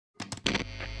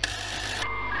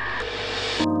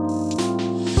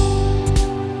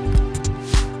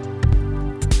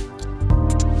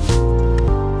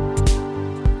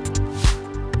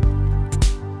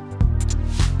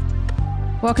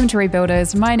welcome to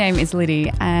Rebuilders. My name is Liddy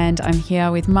and I'm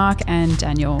here with Mark and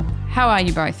Daniel. How are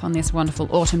you both on this wonderful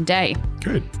autumn day?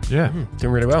 Good, yeah.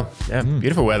 Doing really well. Yeah,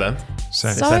 beautiful weather.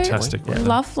 Fantastic weather.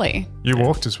 Lovely. You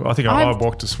walked as well. I think I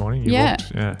walked this morning. You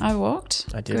walked. Yeah, I walked.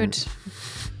 I did.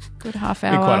 Good half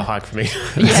hour. Be quite a hike for me.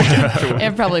 Yeah,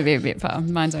 it'd probably be a bit far.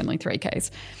 Mine's only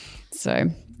 3Ks. So,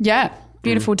 yeah,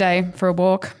 beautiful day for a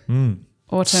walk.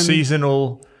 Autumn.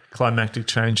 Seasonal climactic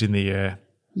change in the air.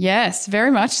 Yes,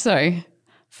 very much so.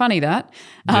 Funny that.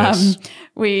 Yes.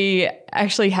 We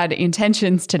actually had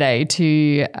intentions today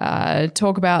to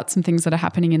talk about some things that are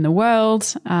happening in the world.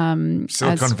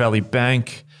 Silicon Valley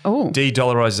Bank,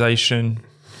 de-dollarization.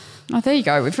 Oh, there you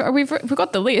go. We've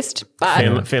got the list.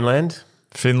 But Finland,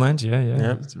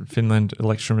 yeah. Finland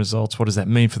election results. What does that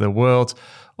mean for the world?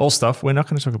 All stuff we're not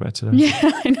going to talk about today. Yeah,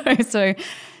 I know. So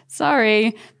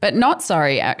sorry, but not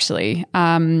sorry, actually.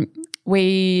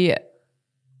 We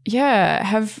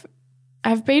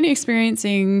have been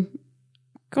experiencing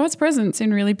God's presence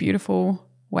in really beautiful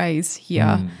ways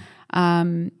here,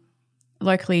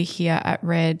 locally here at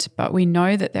Red, but we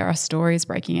know that there are stories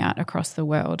breaking out across the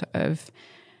world of,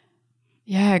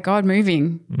 God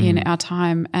moving in our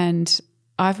time. And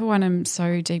I, for one, am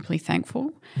so deeply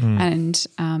thankful. And,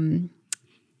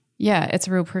 it's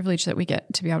a real privilege that we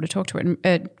get to be able to talk to it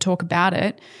and talk about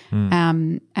it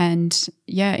and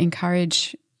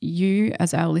encourage you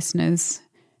as our listeners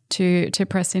to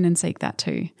press in and seek that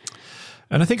too.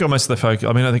 And I think almost the focus,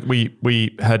 I think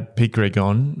we had Pete Gregg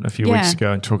on a few weeks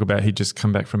ago and talk about he'd just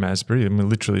come back from Asbury and we're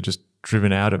literally just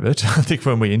driven out of it. I think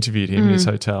when we interviewed him in his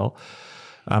hotel,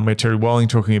 we had Terry Walling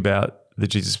talking about the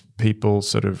Jesus people,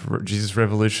 sort of Jesus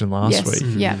revolution last week.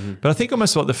 Yeah. But I think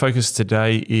almost what the focus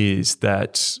today is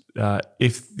that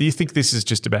if you think this is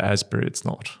just about Asbury, it's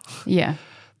not. Yeah.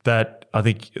 That I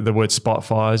think the word spot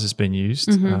fires has been used.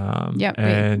 We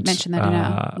mentioned that in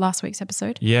our last week's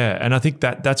episode. Yeah, and I think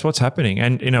that's what's happening.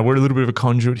 And, we're a little bit of a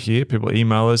conduit here. People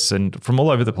email us and from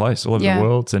all over the place, all over the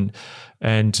world. And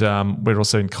we're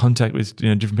also in contact with,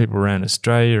 different people around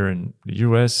Australia and the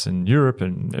US and Europe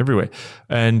and everywhere.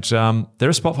 And there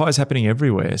are spot fires happening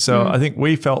everywhere. So I think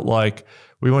we felt like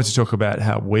we wanted to talk about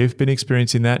how we've been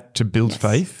experiencing that to build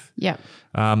faith. Yeah.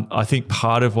 I think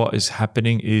part of what is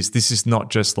happening is this is not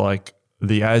just like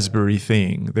the Asbury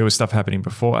thing. There was stuff happening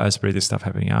before Asbury, there's stuff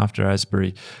happening after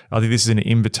Asbury. I think this is an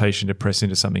invitation to press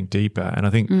into something deeper. And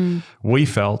I think we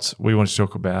felt we wanted to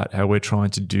talk about how we're trying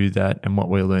to do that and what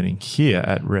we're learning here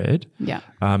at Red. Yeah.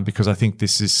 Because I think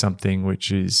this is something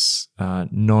which is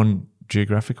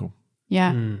non-geographical.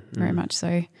 Yeah, very much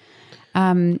so.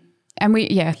 And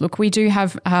we do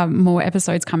have more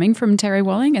episodes coming from Terry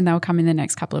Walling and they'll come in the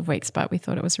next couple of weeks, but we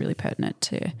thought it was really pertinent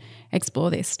to explore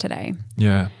this today.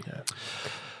 Yeah.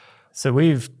 So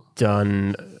we've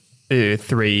done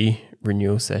 3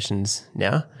 renewal sessions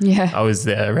now. Yeah. I was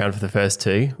there around for the first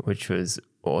 2, which was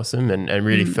awesome and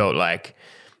really felt like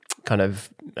kind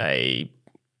of a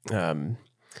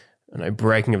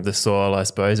breaking of the soil, I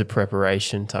suppose, a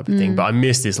preparation type of thing. But I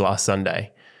missed this last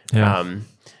Sunday. Yeah.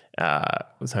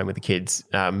 Was home with the kids,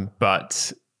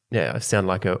 but I sound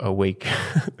like a week,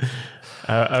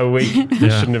 I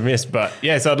shouldn't have missed. But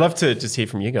so I'd love to just hear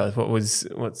from you guys.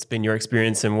 What's been your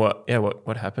experience and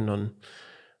what happened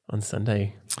on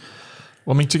Sunday?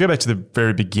 Well, to go back to the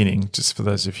very beginning, just for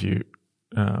those of you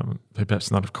who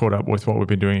perhaps not have caught up with what we've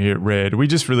been doing here at Red, we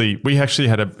actually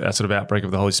had a sort of outbreak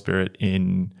of the Holy Spirit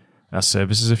in our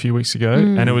services a few weeks ago,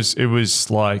 and it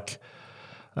was like.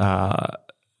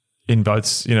 In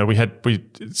both, we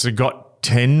got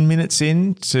 10 minutes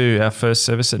into our first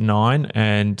service at 9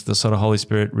 and the sort of Holy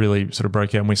Spirit really sort of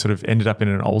broke out and we sort of ended up in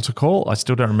an altar call. I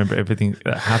still don't remember everything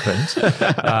that happened.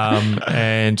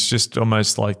 And just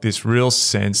almost like this real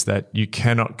sense that you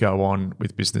cannot go on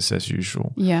with business as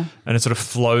usual. Yeah. And it sort of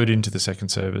flowed into the second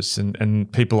service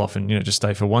and people often, just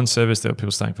stay for one service. There were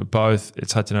people staying for both.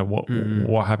 It's hard to know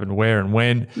what happened where and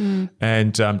when.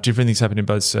 And different things happened in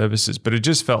both services. But it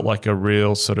just felt like a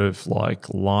real sort of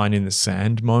like line in the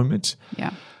sand moment.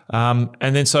 Yeah.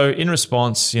 And then so in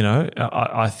response,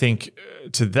 I think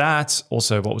to that,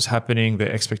 also what was happening, the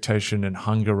expectation and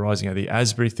hunger rising, the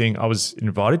Asbury thing, I was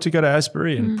invited to go to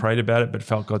Asbury and prayed about it, but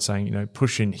felt God saying,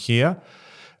 push in here.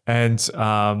 And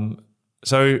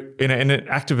so in an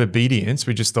act of obedience,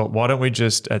 we just thought, why don't we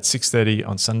just at 6:30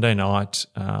 on Sunday night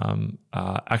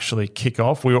actually kick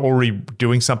off? We were already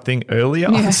doing something earlier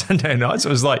on Sunday night. So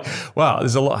it was like, wow,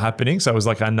 there's a lot happening. So it was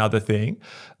like another thing.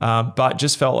 But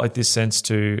just felt like this sense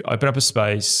to open up a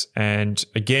space and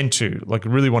again to like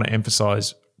really want to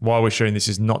emphasize why we're sharing this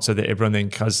is not so that everyone then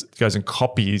goes and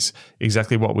copies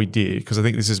exactly what we did, because I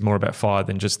think this is more about fire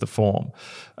than just the form.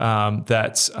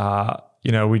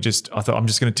 I thought I'm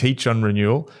just going to teach on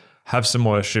renewal, have some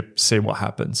worship, see what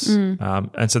happens.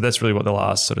 And so that's really what the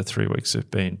last sort of 3 weeks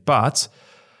have been. But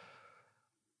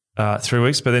 3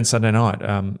 weeks, but then Sunday night.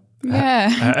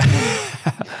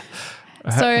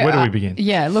 So where do we begin?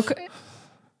 Look,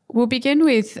 we'll begin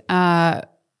with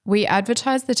we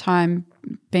advertised the time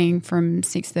being from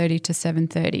 6:30 to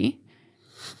 7:30.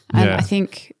 And I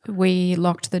think we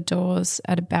locked the doors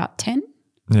at about 10.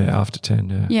 Yeah, after 10,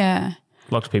 yeah. Yeah.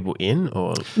 Locked people in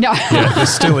or? No. Yeah, they're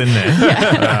still in there.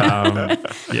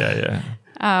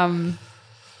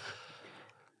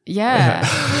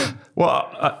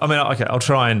 Well, I mean, okay, I'll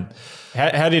try and...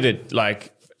 How did it,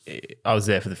 like, I was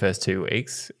there for the first 2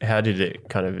 weeks. How did it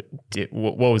kind of,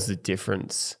 what was the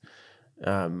difference?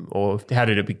 Or how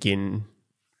did it begin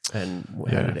and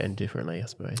how did it end differently, I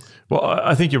suppose? Well,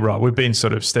 I think you're right. We've been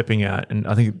sort of stepping out, and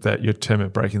I think that your term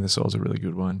of breaking the soil is a really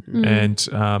good one. And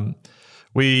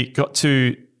we got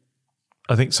to,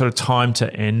 I think, sort of time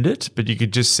to end it, but you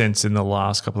could just sense in the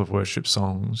last couple of worship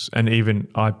songs, and even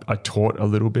I taught a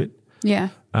little bit. Yeah.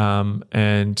 I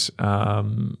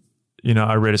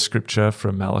read a scripture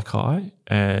from Malachi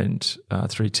and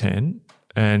 3:10,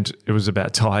 and it was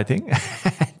about tithing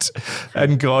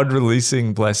and God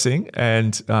releasing blessing.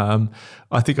 And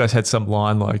I think I had some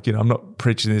line like, I'm not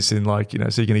preaching this in like, so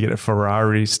you're going to get a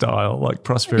Ferrari style like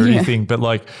prosperity thing, but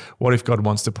like, what if God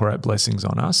wants to pour out blessings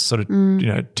on us? Sort of,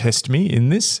 test me in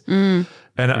this. And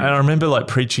I remember like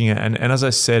preaching it, and as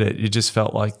I said it, just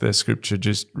felt like the scripture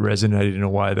just resonated in a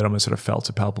way that I almost sort of felt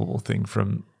a palpable thing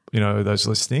from, those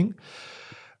listening.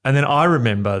 And then I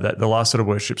remember that the last sort of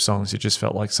worship songs, it just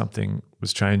felt like something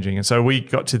was changing. And so we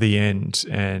got to the end,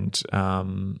 and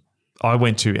I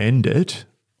went to end it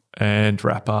and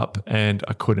wrap up, and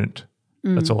I couldn't.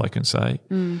 That's all I can say.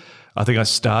 I think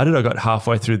I got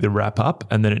halfway through the wrap up,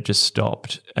 and then it just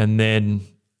stopped. And then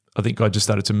I think God just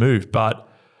started to move. But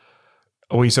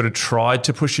we sort of tried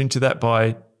to push into that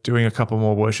by doing a couple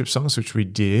more worship songs, which we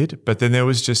did. But then there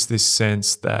was just this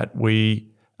sense that we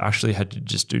actually had to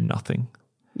just do nothing.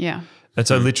 Yeah. And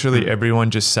so literally everyone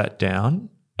just sat down,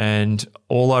 and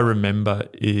all I remember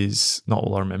is, not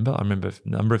all I remember a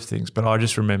number of things, but I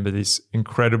just remember this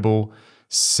incredible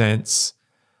sense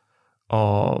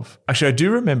of, actually I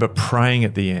do remember praying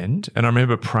at the end, and I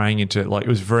remember praying into it, like it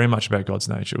was very much about God's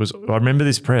nature. I remember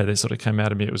this prayer that sort of came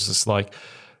out of me. It was just like,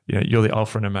 you're the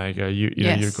Alpha and Omega,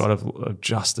 you're God of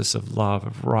justice, of love,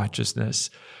 of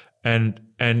righteousness. And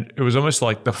it was almost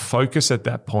like the focus at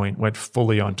that point went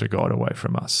fully onto God, away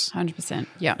from us. 100%.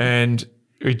 Yeah. And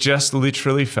it just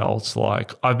literally felt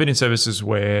like, I've been in services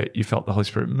where you felt the Holy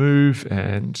Spirit move,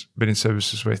 and been in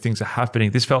services where things are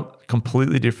happening. This felt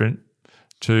completely different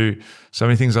to so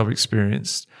many things I've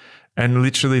experienced. And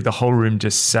literally the whole room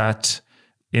just sat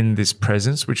in this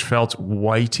presence, which felt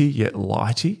weighty yet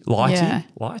lighty. Light.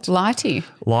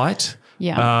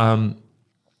 Yeah.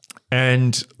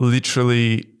 And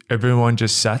literally everyone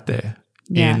just sat there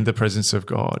in the presence of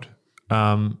God,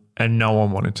 and no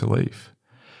one wanted to leave.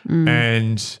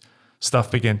 And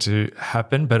stuff began to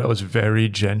happen, but it was very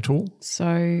gentle.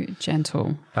 So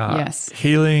gentle, yes.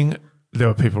 Healing. There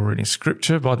were people reading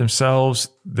scripture by themselves.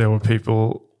 There were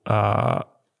people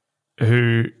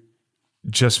who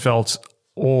just felt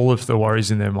all of the worries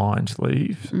in their mind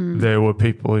leave. There were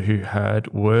people who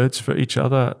had words for each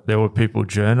other. There were people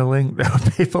journaling. There were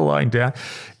people lying down.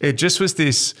 It just was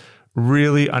this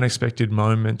really unexpected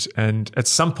moment. And at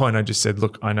some point I just said,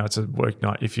 look, I know it's a work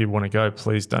night. If you want to go,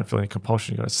 please don't feel any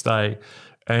compulsion. You got to stay.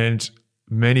 And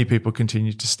many people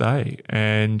continued to stay.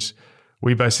 And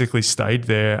we basically stayed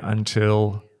there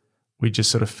until we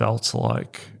just sort of felt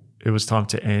like it was time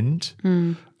to end.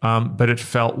 But it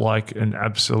felt like an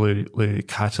absolutely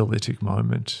catalytic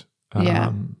moment.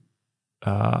 And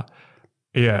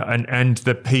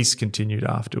the peace continued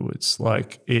afterwards.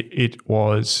 Like it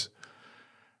was,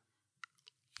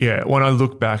 when I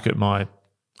look back at my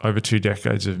over 2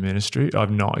 decades of ministry,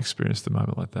 I've not experienced a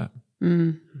moment like that.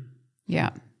 Yeah.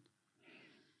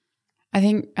 I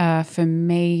think for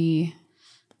me,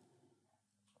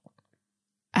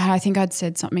 I think I'd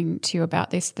said something to you about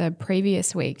this the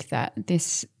previous week, that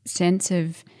this sense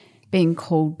of being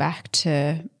called back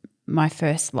to my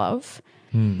first love.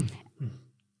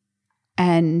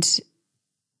 And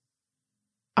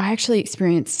I actually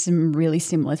experienced some really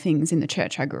similar things in the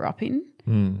church I grew up in,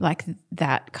 like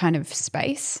that kind of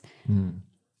space.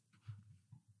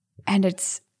 And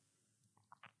it's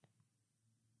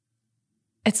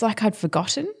like I'd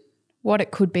forgotten what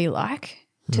it could be like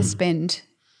to spend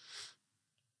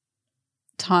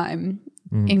time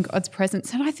in God's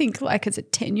presence. And I think like as a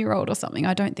 10-year-old or something,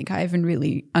 I don't think I even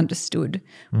really understood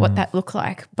what that looked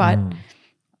like. But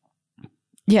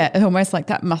almost like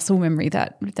that muscle memory,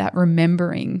 that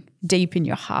remembering deep in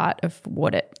your heart of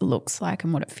what it looks like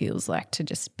and what it feels like to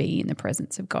just be in the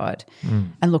presence of God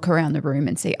and look around the room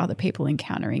and see other people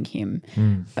encountering him.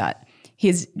 But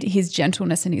his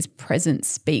gentleness and his presence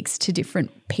speaks to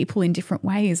different people in different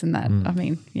ways. And that, I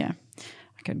mean, I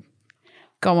could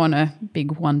go on a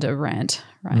big wonder rant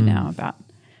right now about,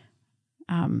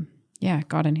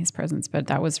 God and his presence. But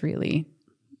that was really,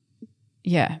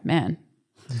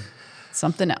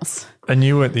 something else. And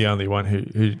you weren't the only one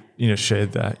who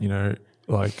shared that,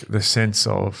 like the sense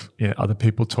of other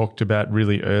people talked about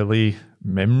really early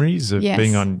memories of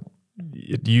being on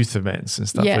youth events and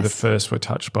stuff where the first were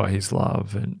touched by his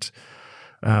love. And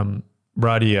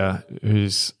Radia,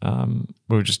 who's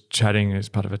we were just chatting as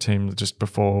part of a team just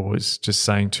before, was just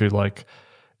saying too, like,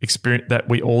 experience that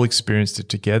we all experienced it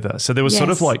together. So there was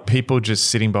sort of like people just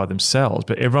sitting by themselves,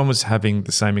 but everyone was having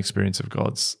the same experience of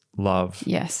God's love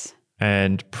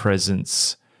and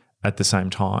presence at the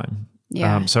same time.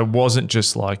 So it wasn't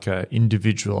just like an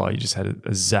individual, you just had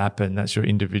a zap and that's your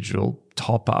individual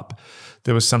top up.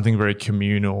 There was something very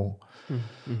communal.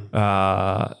 It's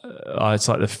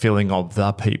like the feeling of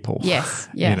the people. Yes.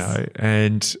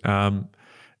 And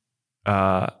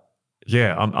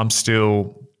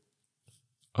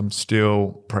I'm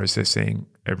still processing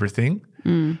everything.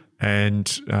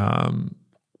 And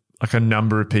like a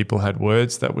number of people had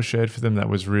words that were shared for them that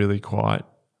was really quite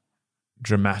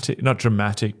dramatic, not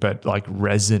dramatic, but like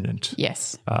resonant.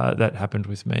 Yes. That happened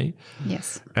with me.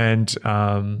 Yes. And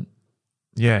and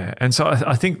so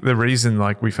I think the reason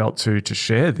like we felt to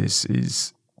share this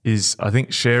is I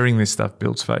think sharing this stuff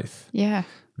builds faith. Yeah.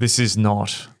 This is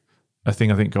not a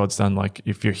thing I think God's done, like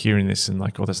if you're hearing this and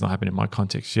like, oh, that's not happened in my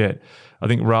context yet. I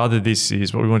think rather this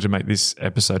is what we want to make this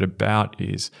episode about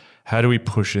is how do we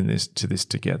push this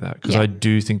together? Because I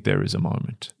do think there is a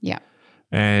moment. Yeah.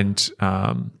 And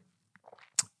God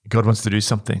wants to do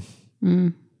something.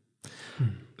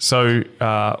 So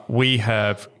we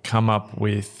have come up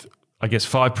with, I guess,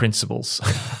 5 principles.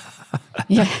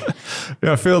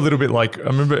 I feel a little bit like, I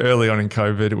remember early on in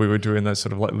COVID, we were doing those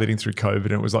sort of like leading through COVID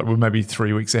and it was like we're maybe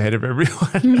 3 weeks ahead of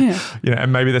everyone.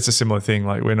 And maybe that's a similar thing.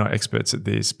 Like we're not experts at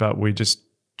this, but we're just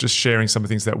sharing some of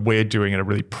the things that we're doing at a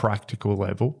really practical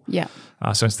level.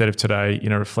 So instead of today,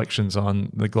 reflections on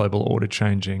the global order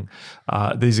changing,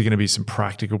 these are going to be some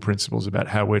practical principles about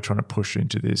how we're trying to push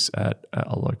into this at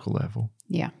a local level.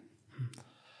 Yeah.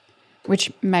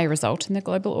 Which may result in the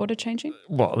global order changing.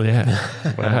 Well, yeah.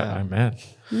 Wow, man.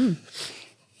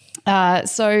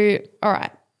 So, all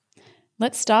right,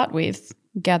 let's start with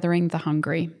gathering the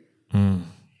hungry. Well,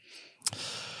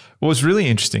 it's really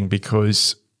interesting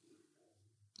because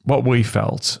what we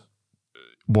felt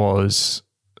was,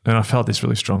 and I felt this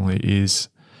really strongly, is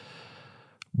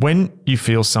when you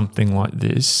feel something like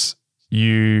this,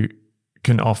 you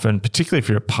can often, particularly if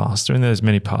you're a pastor, and there's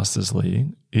many pastors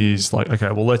leading, is like, okay,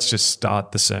 well, let's just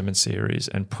start the sermon series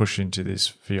and push into this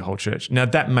for your whole church. Now,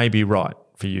 that may be right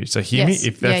for you. So hear me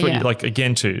if that's what you like,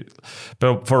 again, too.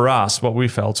 But for us, what we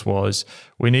felt was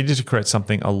we needed to create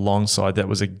something alongside that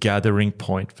was a gathering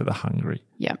point for the hungry.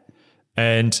 Yeah.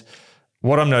 And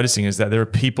what I'm noticing is that there are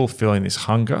people feeling this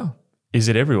hunger. Is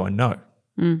it everyone? No.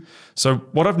 So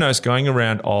what I've noticed going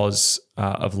around Oz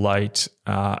of late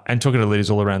and talking to leaders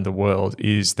all around the world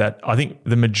is that I think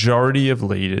the majority of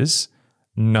leaders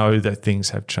know that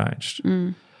things have changed.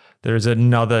 There is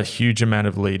another huge amount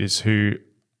of leaders who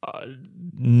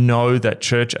know that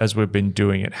church as we've been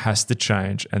doing it has to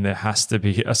change and there has to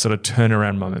be a sort of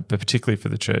turnaround moment, but particularly for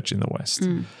the church in the West.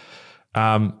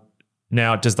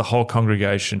 Now, does the whole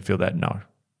congregation feel that? No.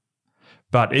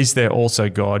 But is there also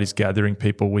God is gathering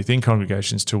people within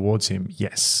congregations towards him?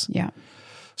 Yes. Yeah.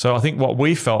 So I think what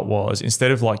we felt was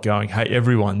instead of like going, hey,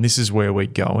 everyone, this is where we're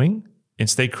going,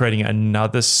 instead creating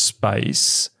another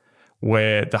space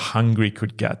where the hungry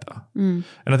could gather. And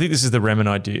I think this is the remnant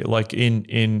idea. Like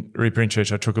in Reaper in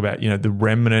Church, I talk about, the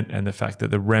remnant and the fact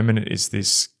that the remnant is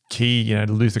this key,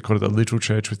 Luther called it the little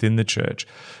church within the church.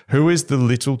 Who is the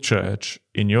little church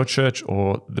in your church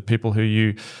or the people who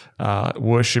you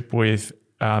worship with?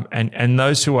 And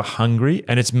those who are hungry,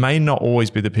 and it may not always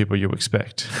be the people you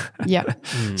expect. Yeah.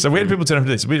 So we had people turn up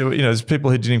to this. There's people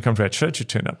who didn't even come to our church who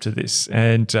turned up to this.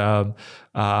 And,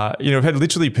 we've had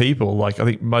literally people, like I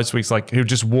think most weeks, like who are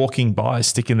just walking by,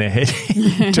 sticking their head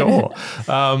in the door.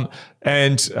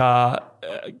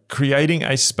 Creating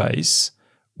a space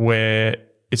where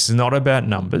it's not about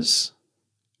numbers,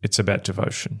 it's about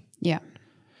devotion. Yeah.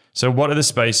 So what are the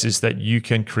spaces that you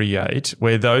can create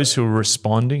where those who are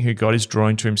responding, who God is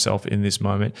drawing to himself in this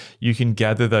moment, you can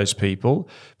gather those people?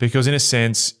 Because in a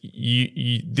sense,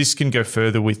 this can go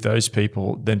further with those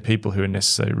people than people who are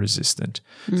necessarily resistant.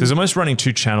 So there's almost running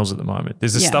two channels at the moment.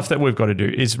 There's the stuff that we've got to do.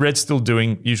 Is Red still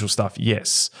doing usual stuff?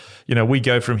 Yes. We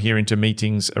go from here into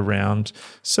meetings around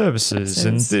services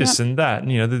and this and that,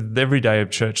 and, the everyday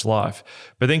of church life.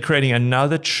 But then creating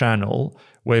another channel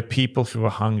where people who are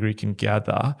hungry can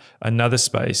gather, another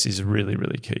space is really,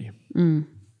 really key.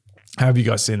 How have you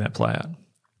guys seen that play out?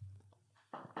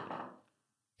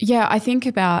 Yeah, I think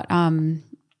about,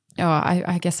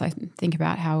 I guess I think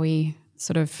about how we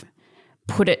sort of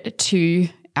put it to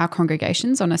our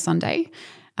congregations on a Sunday.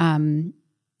 And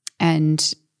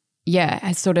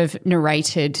has sort of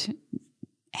narrated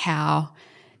how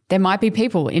there might be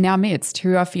people in our midst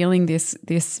who are feeling this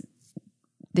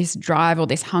drive or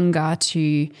this hunger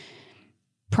to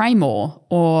pray more,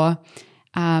 or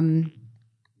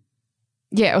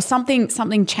or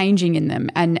something changing in them,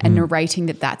 and narrating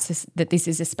that this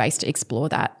is a space to explore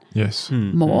that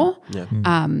more.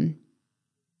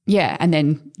 And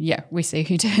then we see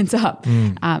who turns up.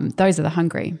 Those are the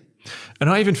hungry. And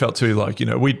I even felt too, like,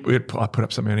 I put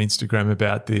up something on Instagram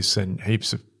about this, and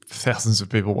thousands of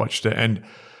people watched it, and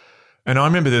I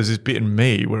remember there was this bit in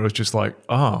me where it was just like,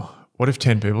 oh, what if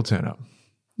 10 people turn up?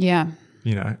 Yeah.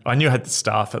 I knew I had the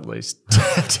staff at least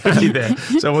to be there,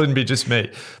 so it wouldn't be just me.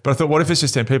 But I thought, what if it's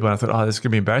just 10 people? And I thought, this is going to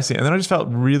be embarrassing. And then I just felt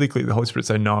really clear the Holy Spirit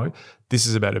say, no, this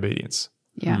is about obedience.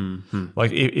 Yeah.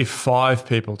 Like if 5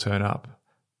 people turn up,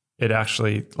 it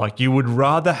actually, like, you would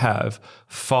rather have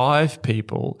 5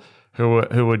 people who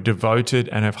are devoted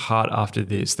and have heart after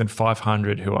this than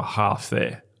 500 who are half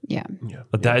there. Yeah.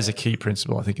 But that is a key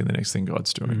principle, I think, in the next thing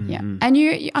God's doing. Yeah. And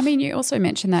you also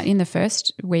mentioned that in the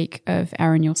first week of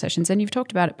our renewal sessions, and you've talked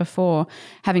about it before,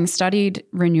 having studied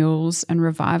renewals and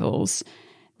revivals,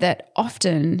 that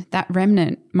often that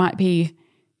remnant might be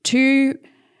 2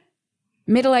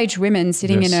 middle-aged women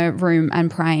sitting in a room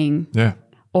and praying. Yeah.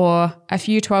 Or a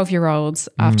few 12-year-olds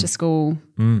after school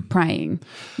praying.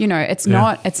 It's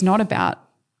not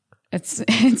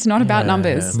about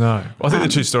numbers. No. I think the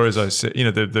two stories I said,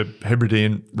 the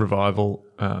Hebridean revival,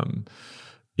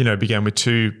 began with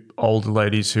 2 older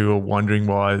ladies who are wondering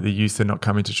why the youth are not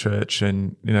coming to church,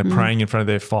 and, praying in front of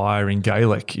their fire in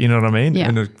Gaelic, you know what I mean? Yeah.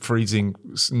 In a freezing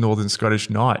northern Scottish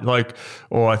night.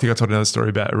 Or I think I told another story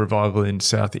about a revival in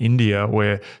South India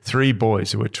where 3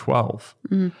 boys who were 12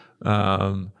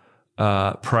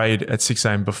 prayed at 6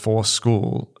 a.m. before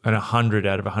school, and 100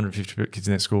 out of 150 kids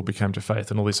in their school became to faith,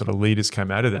 and all these sort of leaders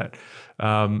came out of that.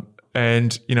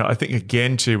 And I think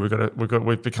again too,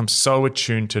 we've become so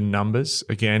attuned to numbers.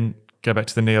 Again, go back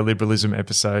to the neoliberalism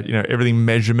episode. Everything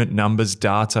measurement, numbers,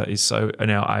 data is so in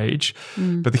our age,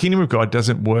 but the kingdom of God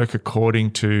doesn't work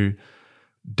according to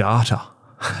data.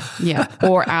 Yeah,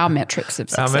 or our metrics of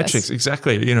success. Our metrics,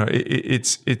 exactly.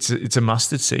 It's a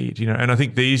mustard seed, and I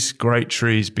think these great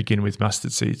trees begin with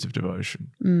mustard seeds of devotion.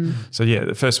 So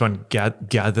the first one,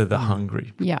 gather the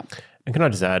hungry. Yeah. And can I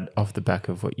just add off the back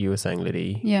of what you were saying,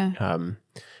 Liddy? Yeah.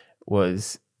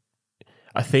 Was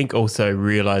I think also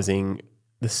realizing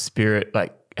the Spirit,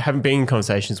 like having been in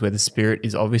conversations where the Spirit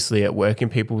is obviously at work in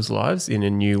people's lives in a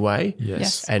new way.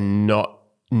 Yes. And not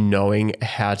knowing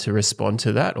how to respond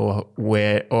to that, or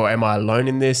am I alone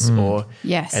in this? Or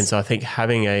yes. And so I think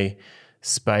having a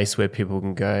space where people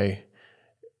can go,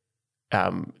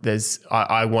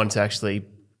 I want to actually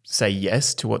say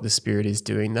yes to what the Spirit is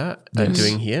doing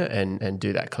doing here, and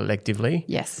do that collectively.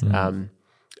 Yes.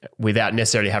 Without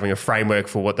necessarily having a framework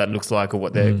for what that looks like or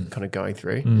what they're kind of going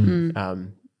through.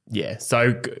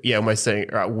 So almost saying,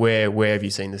 right, where have you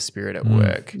seen the Spirit at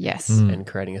work? Yes. And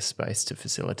creating a space to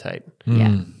facilitate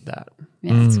that. Yeah,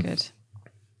 that's good.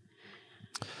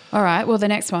 All right. Well, the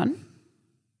next one.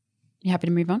 You happy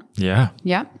to move on? Yeah.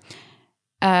 Yeah.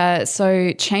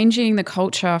 So changing the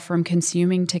culture from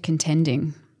consuming to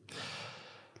contending.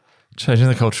 Changing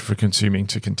the culture from consuming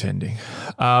to contending.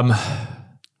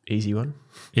 Easy one.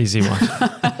 Easy one.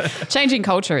 Changing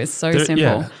culture is so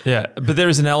simple. Yeah. But there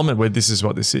is an element where this is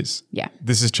what this is. Yeah.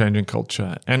 This is changing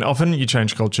culture. And often you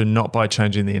change culture not by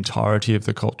changing the entirety of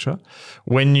the culture.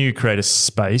 When you create a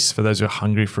space for those who are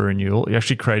hungry for renewal, you're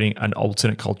actually creating an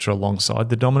alternate culture alongside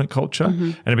the dominant culture.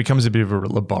 And it becomes a bit of a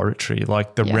laboratory.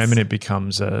 Like the remnant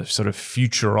becomes a sort of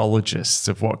futurologist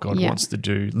of what God wants to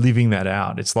do, living that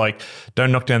out. It's like,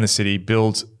 don't knock down the city,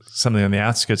 build something on the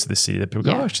outskirts of the city that people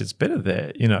go, oh, actually, it's better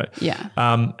there, Yeah.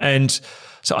 And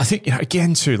so I think,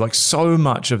 again, too, like so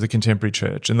much of the contemporary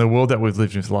church and the world that we've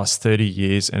lived in for the last 30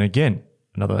 years, and again,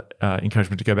 another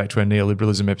encouragement to go back to our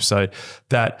neoliberalism episode,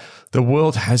 that the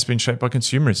world has been shaped by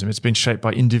consumerism. It's been shaped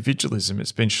by individualism.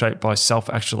 It's been shaped by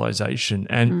self-actualization,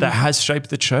 and that has shaped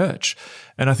the church.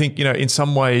 And I think, in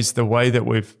some ways, the way that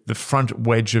the front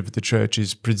wedge of the church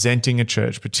is presenting a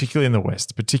church, particularly in the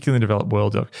West, particularly in the developed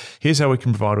world, of here's how we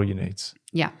can provide all your needs.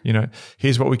 Yeah.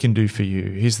 Here's what we can do for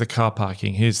you. Here's the car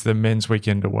parking. Here's the men's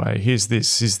weekend away. Here's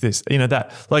this,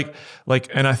 that.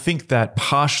 And I think that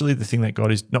partially the thing that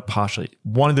God is, not partially,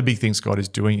 one of the big things God is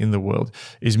doing in the world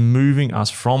is moving us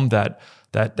from that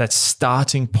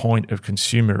starting point of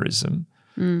consumerism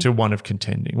to one of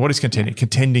contending. What is contending? Yeah.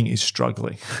 Contending is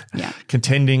struggling. Yeah.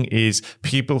 Contending is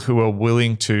people who are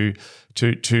willing to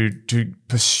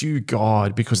pursue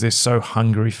God because they're so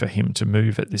hungry for Him to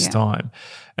move at this time.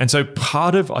 And so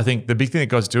part of, I think, the big thing that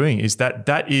God's doing is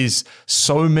that is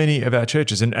so many of our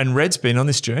churches, and Red's been on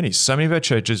this journey. So many of our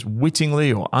churches,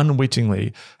 wittingly or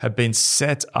unwittingly, have been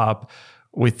set up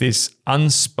with this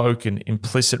unspoken,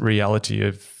 implicit reality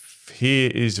of here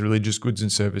is religious goods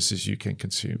and services you can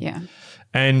consume. Yeah.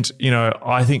 And,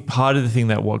 I think part of the thing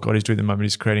that what God is doing at the moment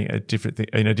is creating a different thing,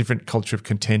 a different culture of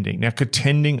contending. Now,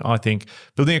 contending, I think,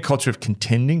 building a culture of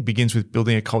contending begins with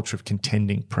building a culture of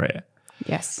contending prayer.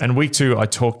 Yes. And week 2, I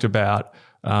talked about,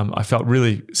 I felt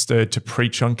really stirred to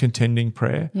preach on contending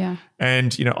prayer. Yeah.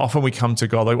 And, often we come to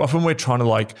God, often we're trying to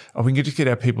we can just get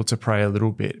our people to pray a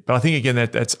little bit. But I think, again,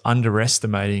 that's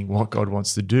underestimating what God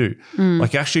wants to do.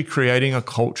 Actually creating a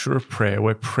culture of prayer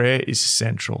where prayer is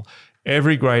central.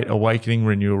 Every great awakening,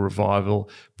 renewal, revival,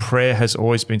 prayer has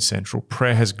always been central.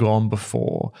 Prayer has gone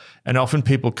before. And often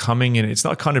people coming in, it's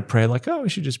not kind of prayer like, we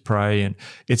should just pray. And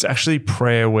it's actually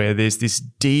prayer where there's this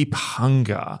deep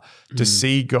hunger to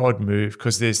see God move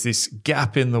because there's this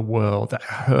gap in the world that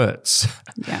hurts.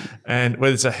 Yeah. And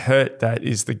whether it's a hurt that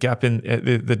is the gap in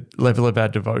the level of our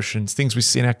devotions, things we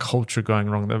see in our culture going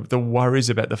wrong, the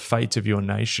worries about the fate of your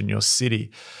nation, your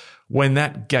city. When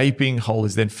that gaping hole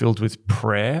is then filled with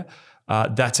prayer,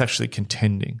 that's actually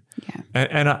contending. Yeah.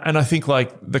 And I think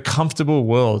the comfortable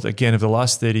world, again, of the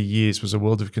last 30 years was a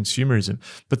world of consumerism.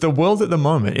 But the world at the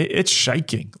moment, it's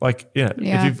shaking.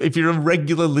 If you're a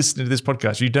regular listener to this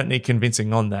podcast, you don't need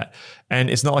convincing on that. And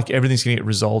it's not like everything's going to get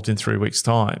resolved in 3 weeks'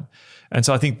 time. And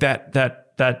so I think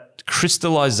that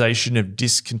crystallization of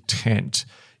discontent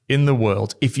in the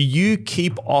world, if you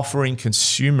keep offering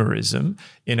consumerism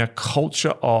in a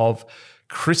culture of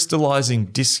crystallizing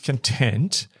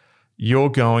discontent, you're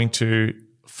going to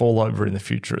fall over in the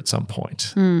future at some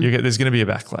point. There's going to be a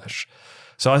backlash.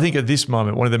 So I think at this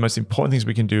moment, one of the most important things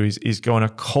we can do is go on a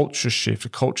culture shift, a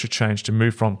culture change to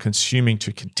move from consuming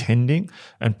to contending,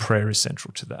 and prayer is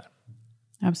central to that.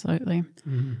 Absolutely.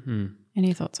 Mm-hmm.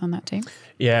 Any thoughts on that, team?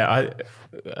 Yeah,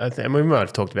 I think we might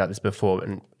have talked about this before,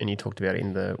 and you talked about it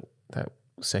in that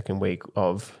second week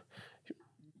of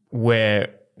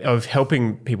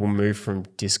helping people move from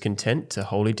discontent to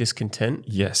holy discontent.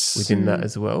 Yes. Within that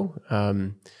as well.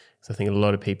 So I think a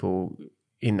lot of people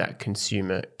in that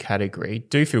consumer category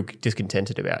do feel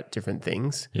discontented about different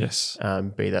things. Yes.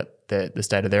 Be that the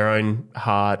state of their own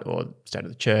heart or state of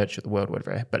the church or the world,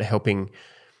 whatever, but helping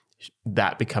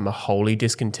that become a holy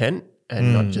discontent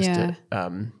and not just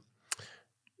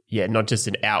not just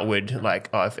an outward,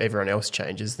 if everyone else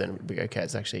changes, then we go, okay,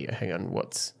 it's actually, hang on,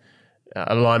 what's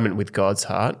alignment with God's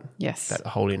heart, yes, that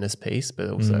holiness piece, but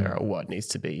also what needs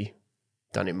to be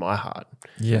done in my heart,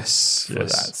 yes, for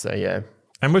that. So yeah,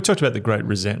 and we've talked about the great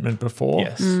resentment before.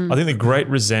 Yes, I think the great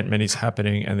resentment is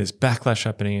happening, and there's backlash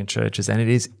happening in churches, and it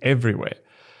is everywhere,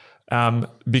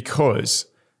 because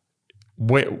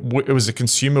it was a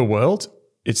consumer world.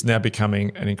 It's now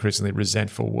becoming an increasingly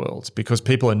resentful world because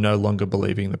people are no longer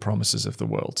believing the promises of the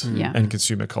world and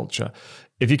consumer culture.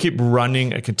 If you keep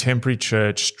running a contemporary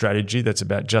church strategy that's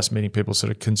about just meeting people's sort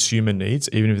of consumer needs,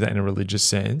 even if that in a religious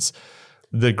sense,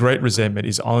 the great resentment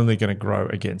is only going to grow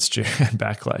against you and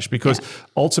backlash because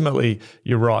ultimately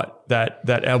you're right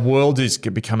that our world is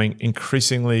becoming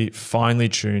increasingly finely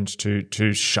tuned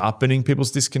to sharpening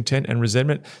people's discontent and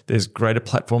resentment. There's greater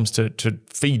platforms to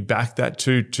feed back that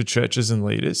to churches and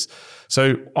leaders.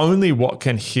 So only what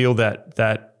can heal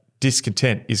that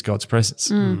discontent is God's presence.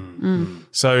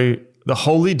 So the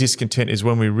holy discontent is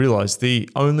when we realize the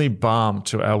only balm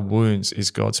to our wounds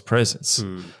is God's presence.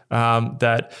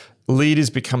 That leaders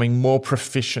becoming more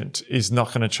proficient is not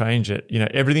going to change it.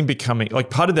 Everything becoming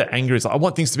part of the anger is I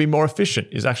want things to be more efficient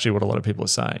is actually what a lot of people are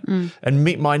saying and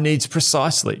meet my needs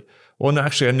precisely. Well, no,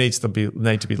 actually, our needs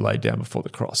need to be laid down before the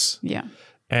cross. Yeah,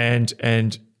 and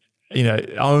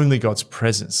only God's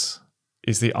presence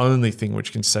is the only thing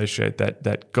which can satiate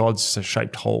that God's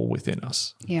shaped hole within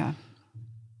us. Yeah.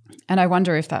 And I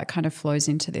wonder if that kind of flows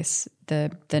into this,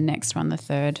 the next one, the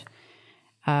third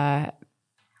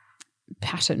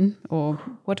pattern, or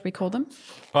what do we call them?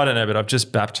 I don't know, but I've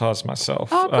just baptized myself.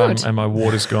 Oh, good. And my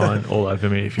water's gone all over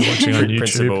me if you're watching on YouTube.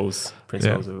 Principles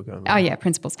Yeah. that we're going. Oh, yeah,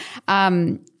 principles.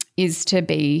 Is to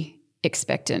be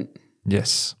expectant.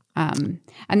 Yes. And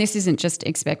this isn't just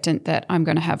expectant that I'm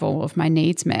going to have all of my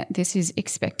needs met. This is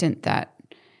expectant that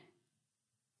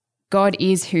God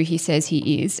is who he says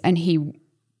he is, and he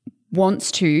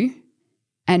wants to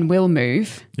and will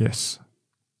move. Yes.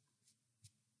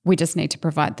 We just need to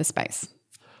provide the space.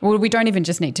 Well, we don't even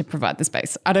just need to provide the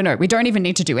space. I don't know. We don't even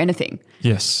need to do anything.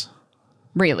 Yes.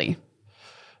 Really.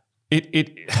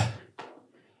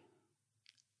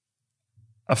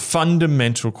 A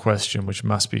fundamental question which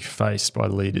must be faced by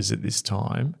leaders at this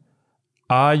time: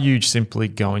 are you simply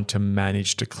going to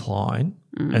manage decline,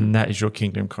 and that is your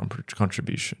kingdom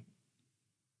contribution?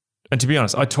 And to be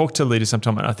honest, I talk to leaders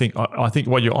sometimes, and I think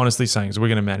what you're honestly saying is we're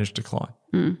going to manage decline.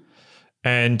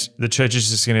 And the church is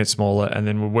just going to get smaller, and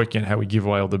then we're working on how we give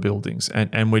away all the buildings,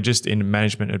 and we're just in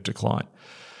management of decline.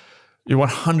 You're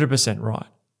 100% right.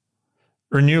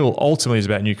 Renewal ultimately is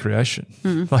about new creation.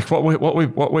 Like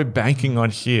what we're banking on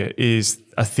here is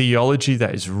a theology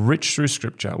that is rich through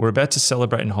Scripture. We're about to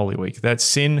celebrate in Holy Week that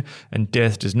sin and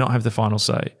death does not have the final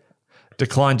say.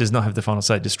 Decline does not have the final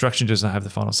say. Destruction does not have the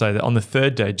final say. That on the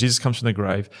third day, Jesus comes from the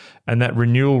grave, and that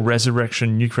renewal,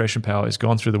 resurrection, new creation power is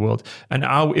gone through the world. And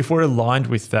if we're aligned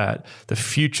with that, the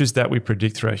futures that we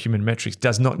predict through our human metrics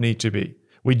does not need to be.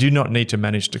 We do not need to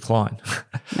manage decline.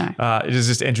 No. It is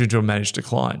just enter into a managed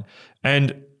decline.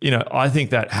 And, I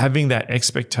think that having that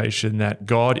expectation that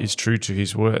God is true to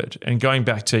his word, and going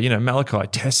back to, Malachi,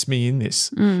 test me in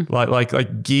this,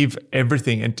 like give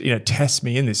everything and, test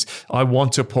me in this. I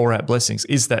want to pour out blessings.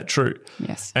 Is that true?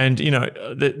 Yes. And,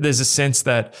 there's a sense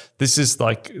that this is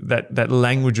like that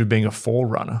language of being a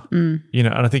forerunner, and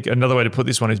I think another way to put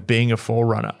this one is being a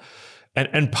forerunner.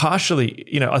 And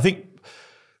partially, I think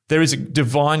there is a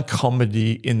divine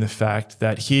comedy in the fact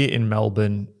that here in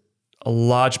Melbourne, a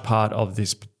large part of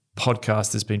this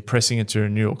podcast has been pressing into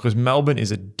renewal because Melbourne is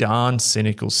a darn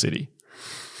cynical city.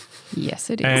 Yes,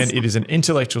 it is. And it is an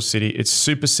intellectual city. It's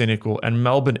super cynical. And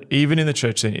Melbourne, even in the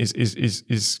church scene,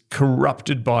 is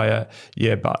corrupted by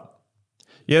but.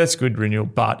 Yeah, that's good, renewal,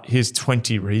 but here's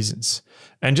 20 reasons.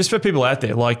 And just for people out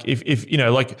there, like if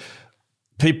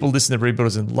people listen to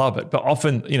Rebuilders and love it, but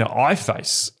often, I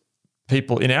face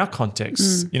people in our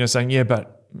context, saying,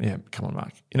 come on,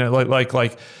 Mark.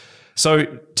 So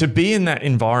to be in that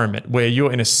environment where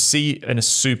you're in a sea and a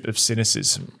soup of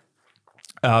cynicism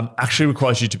actually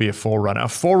requires you to be a forerunner. A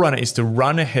forerunner is to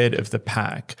run ahead of the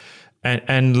pack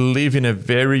and live in a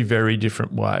very, very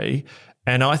different way.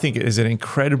 And I think it is an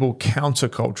incredible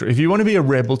counterculture. If you want to be a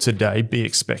rebel today, be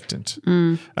expectant.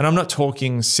 And I'm not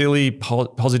talking silly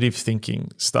positive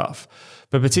thinking stuff,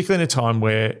 but particularly in a time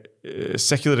where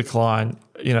secular decline,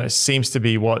 seems to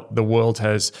be what the world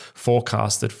has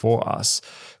forecasted for us,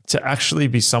 to actually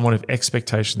be someone of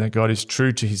expectation that God is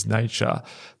true to his nature,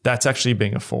 that's actually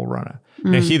being a forerunner.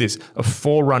 Now hear this, a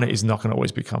forerunner is not going to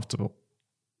always be comfortable.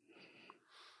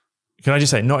 Can I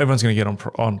just say, not everyone's going to get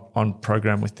on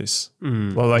program with this.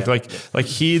 Like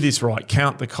hear this right,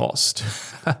 count the cost.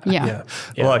 Yeah.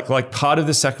 Like part of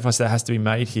the sacrifice that has to be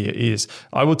made here is,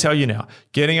 I will tell you now,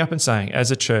 getting up and saying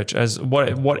as a church, as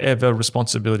whatever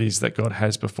responsibilities that God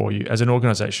has before you, as an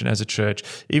organization, as a church,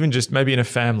 even just maybe in a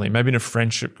family, maybe in a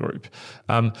friendship group,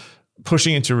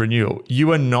 pushing into renewal,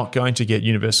 you are not going to get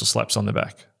universal slaps on the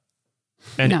back.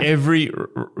 And every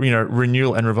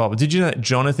renewal and revival. Did you know that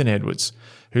Jonathan Edwards,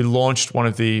 who launched one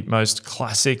of the most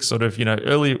classic sort of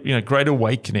early great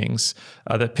awakenings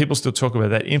that people still talk about,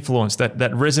 that influence that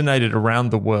resonated around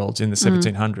the world in the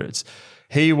 1700s,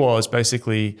 he was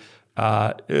basically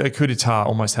a coup d'etat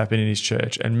almost happened in his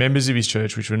church, and members of his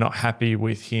church which were not happy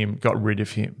with him got rid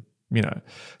of him.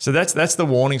 So that's the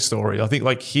warning story. I think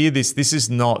this is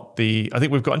not I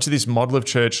think we've gotten to this model of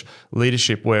church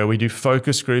leadership where we do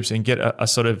focus groups and get a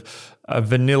sort of a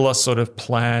vanilla sort of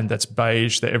plan that's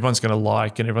beige that everyone's going to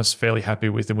like and everyone's fairly happy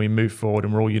with, and we move forward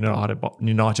and we're all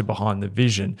united behind the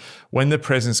vision. When the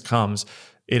presence comes,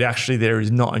 there is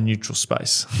not a neutral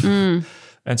space. And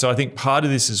so I think part of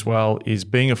this as well is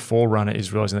being a forerunner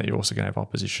is realizing that you're also going to have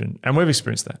opposition. And we've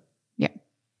experienced that. Yeah.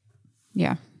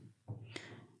 Yeah.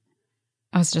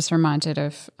 I was just reminded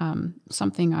of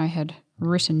something I had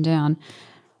written down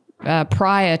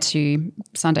prior to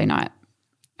Sunday night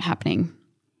happening.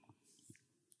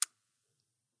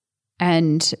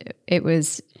 And it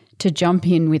was to jump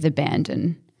in with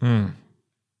abandon.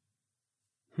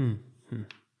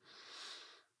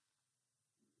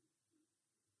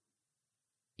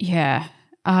 Yeah,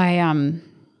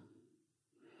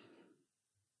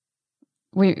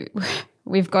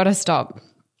 we've got to stop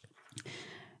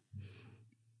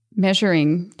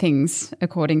measuring things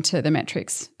according to the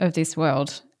metrics of this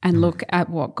world and look at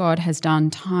what God has done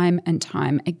time and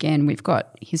time again. We've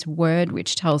got his word,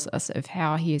 which tells us of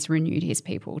how he has renewed his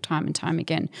people time and time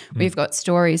again. We've got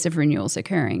stories of renewals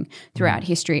occurring throughout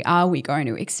history. Are we going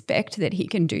to expect that he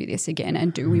can do this again,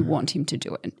 and do we want him to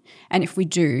do it? And if we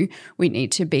do, we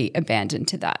need to be abandoned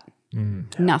to that.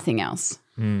 Nothing else.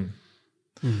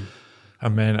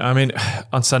 Amen. I mean,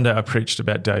 on Sunday I preached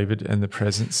about David and the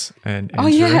presence and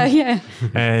entering. Yeah.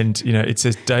 And, you know, it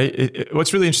says,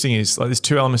 what's really interesting is like there's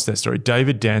two elements to that story.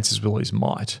 David dances with all his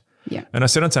might. Yeah. And I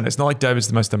said on Sunday, it's not like David's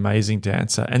the most amazing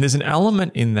dancer. And there's an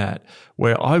element in that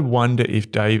where I wonder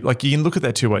if David, like you can look at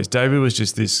that two ways. David was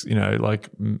just this, you know, like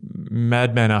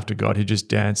madman after God who just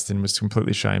danced and was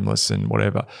completely shameless and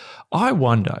whatever. I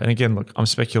wonder, and again, look, I'm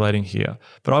speculating here,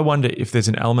 but I wonder if there's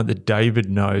an element that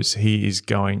David knows he is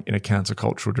going in a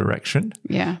countercultural direction.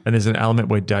 Yeah. And there's an element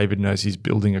where David knows he's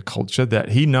building a culture that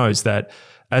he knows that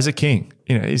as a king,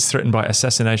 you know, he's threatened by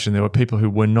assassination. There were people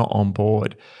who were not on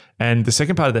board. And the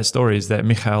second part of that story is that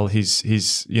Michal, his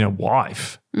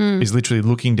wife, is literally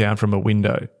looking down from a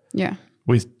window. Yeah.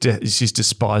 She's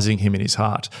despising him in his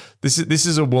heart. This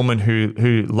is a woman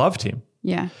who loved him.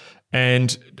 Yeah.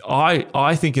 And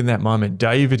I think in that moment,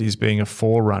 David is being a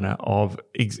forerunner of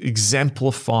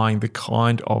exemplifying the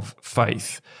kind of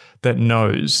faith that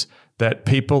knows that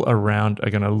people around are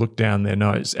going to look down their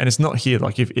nose. And it's not here.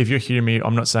 Like if you're hearing me,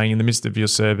 I'm not saying in the midst of your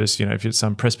service, you know, if you're at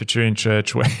some Presbyterian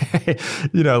church where,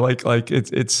 you know, like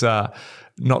it's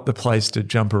not the place to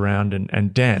jump around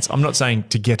and dance. I'm not saying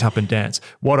to get up and dance.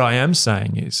 What I am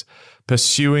saying is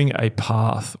pursuing a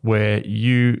path where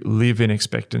you live in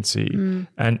expectancy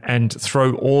and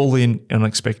throw all in on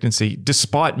expectancy,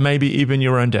 despite maybe even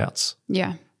your own doubts.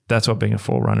 Yeah. That's what being a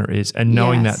forerunner is. And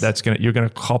knowing Yes. that you're going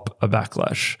to cop a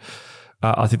backlash.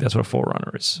 I think that's what a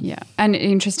forerunner is. Yeah. And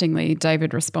interestingly,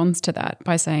 David responds to that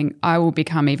by saying, I will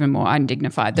become even more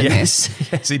undignified than this.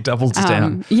 Yes, he doubles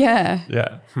down. Yeah.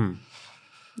 Yeah.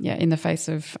 Yeah, in the face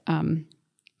of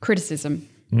criticism.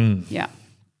 Yeah.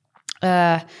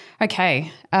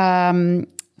 Okay.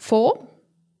 4,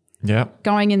 Yeah.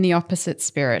 going in the opposite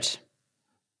spirit.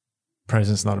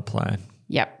 Presence, not a plan.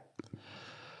 Yep.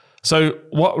 So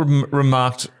what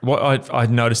I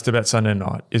noticed about Sunday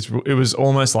night is it was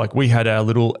almost like we had our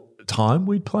little time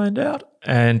we'd planned out,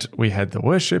 and we had the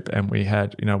worship, and we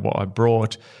had, you know, what I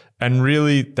brought, and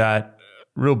really that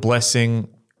real blessing,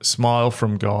 smile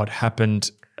from God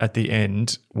happened at the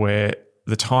end where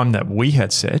the time that we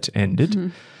had set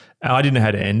ended. I didn't know how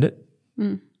to end it.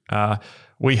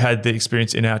 We had the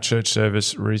experience in our church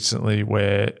service recently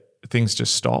where things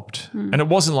just stopped. And it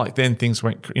wasn't like then things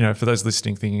went, you know, for those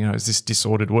listening thinking, you know, is this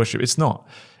disordered worship? It's not.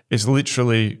 It's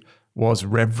literally was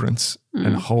reverence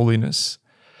and holiness.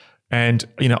 And,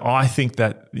 you know, I think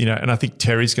that, you know, and I think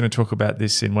Terry's going to talk about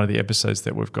this in one of the episodes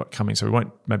that we've got coming, so we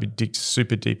won't maybe dig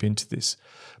super deep into this.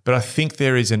 But I think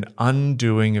there is an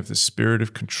undoing of the spirit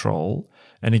of control.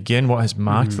 And again, what has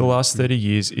marked the last 30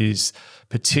 years is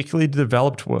particularly the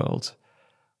developed world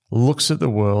looks at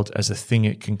the world as a thing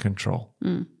it can control.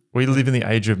 We live in the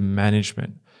age of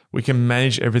management. We can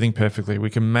manage everything perfectly. We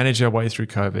can manage our way through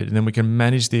COVID, and then we can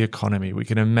manage the economy. We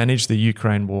can manage the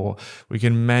Ukraine war. We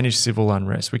can manage civil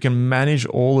unrest. We can manage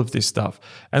all of this stuff.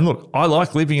 And look, I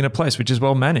like living in a place which is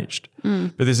well managed,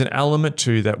 but there's an element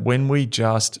too that when we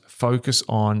just focus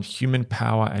on human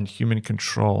power and human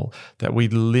control, that we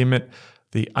limit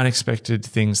the unexpected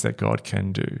things that God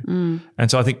can do. And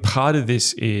so I think part of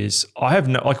this is we have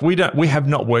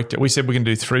not worked it. We said we're going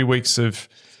to do 3 weeks of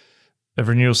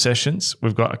renewal sessions.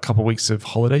 We've got a couple of weeks of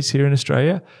holidays here in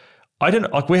Australia.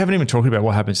 We haven't even talked about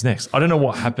what happens next. I don't know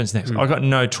what happens next. I got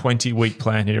no 20-week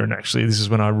plan here. And actually, this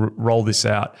is when I roll this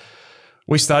out.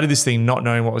 We started this thing not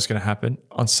knowing what was going to happen.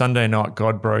 On Sunday night,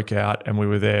 God broke out and we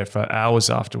were there for hours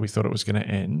after we thought it was going to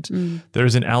end. There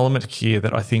is an element here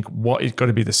that I think what is got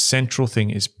to be the central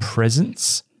thing is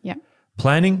presence. Yeah.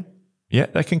 Planning, yeah,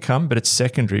 that can come, but it's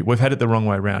secondary. We've had it the wrong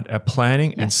way around. Our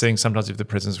planning and seeing sometimes if the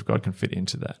presence of God can fit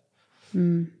into that.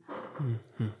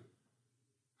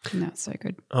 That's so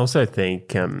good. I also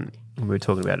think we were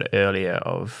talking about it earlier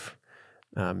of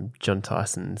John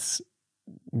Tyson's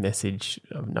message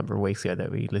a number of weeks ago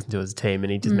that we listened to as a team,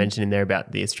 and he just mentioned in there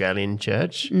about the Australian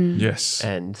church. Yes.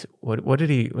 And what did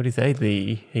he say?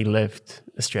 He left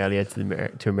Australia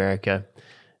to America.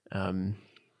 I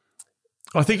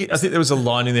think there was a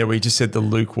line in there where he just said the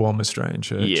lukewarm Australian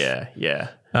church. Yeah.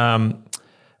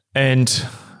 And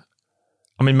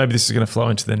I mean, maybe this is going to flow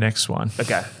into the next one.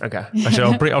 Okay.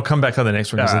 Actually, I'll come back on the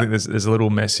next one because I think there's a little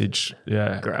message.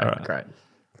 Yeah. Great.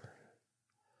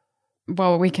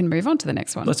 Well, we can move on to the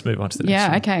next one. Let's move on to the next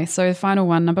one. Yeah, okay. So the final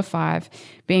one, number 5,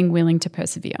 being willing to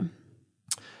persevere.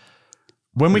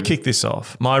 When we kicked this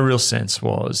off, my real sense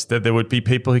was that there would be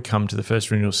people who come to the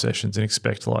first renewal sessions and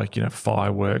expect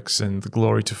fireworks and the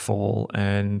glory to fall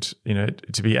and,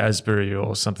 to be Asbury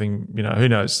or something, who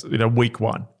knows, week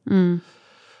 1.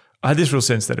 I had this real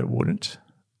sense that it wouldn't.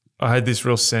 I had this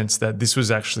real sense that this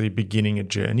was actually beginning a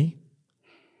journey.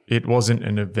 It wasn't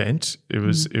an event. It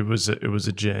was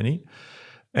a journey.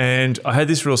 And I had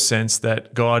this real sense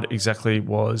that God exactly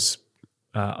was,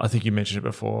 I think you mentioned it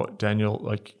before, Daniel,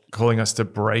 like calling us to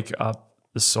break up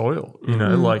the soil,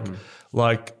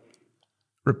 like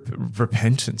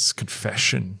repentance,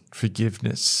 confession,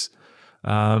 forgiveness,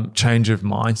 change of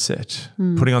mindset,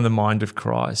 putting on the mind of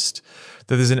Christ.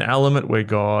 That there's an element where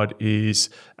God is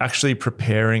actually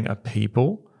preparing a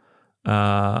people.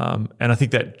 And I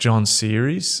think that John Tyson's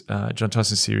series, I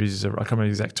can't remember the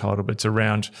exact title, but it's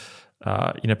around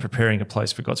preparing a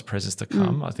place for God's presence to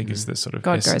come, I think is the sort of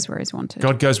God goes where he's wanted.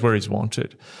 God goes where he's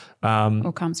wanted.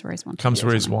 Or comes where he's wanted. Comes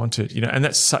where he's wanted, and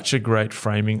that's such a great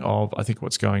framing of, I think,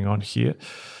 what's going on here.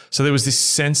 So there was this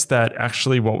sense that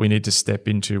actually what we need to step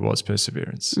into was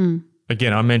perseverance.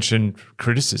 Again, I mentioned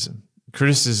criticism.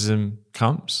 Criticism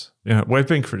comes. We've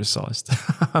been criticized.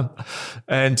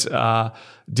 And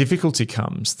difficulty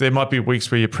comes. There might be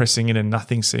weeks where you're pressing in and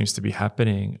nothing seems to be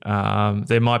happening.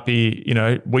 There might be,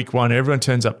 week 1, everyone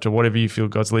turns up to whatever you feel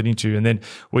God's leading to. And then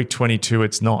week 22,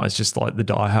 it's not. It's just like the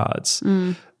diehards.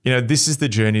 This is the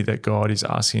journey that God is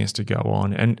asking us to go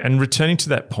on. And returning to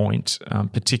that point,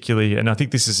 particularly, and I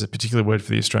think this is a particular word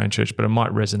for the Australian church, but it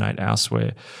might resonate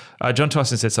elsewhere. John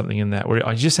Tyson said something in that where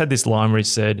I just had this line where he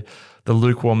said, the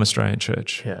lukewarm Australian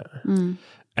church. Yeah.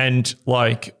 And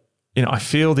I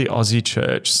feel the Aussie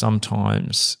church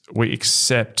sometimes we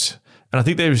accept, and I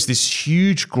think there was this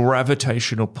huge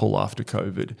gravitational pull after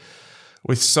COVID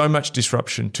with so much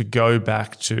disruption to go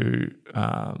back to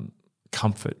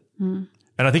comfort. And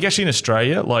I think actually in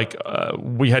Australia,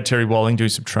 we had Terry Walling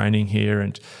doing some training here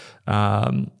and,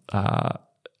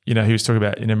 he was talking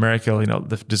about in America,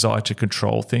 the desire to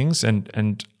control things.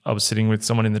 And I was sitting with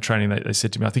someone in the training, they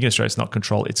said to me, I think in Australia it's not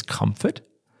control, it's comfort.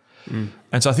 And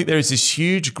so I think there is this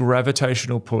huge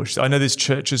gravitational push. I know there's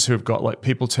churches who have got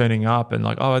people turning up and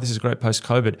this is great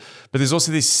post-COVID. But there's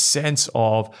also this sense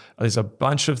of there's a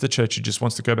bunch of the church who just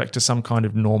wants to go back to some kind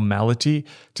of normality,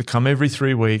 to come every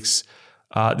 3 weeks.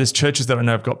 There's churches that I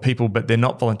know have got people, but they're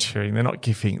not volunteering, they're not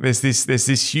giving. There's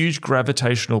this huge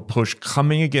gravitational push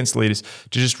coming against leaders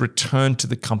to just return to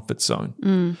the comfort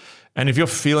zone. And if you're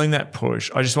feeling that push,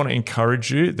 I just want to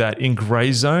encourage you that in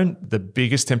Grey Zone, the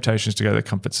biggest temptation is to go to the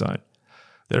comfort zone.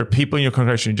 There are people in your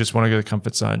congregation who just want to go to the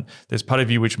comfort zone. There's part of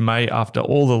you which may, after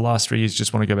all the last 3 years,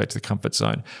 just want to go back to the comfort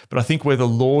zone. But I think where the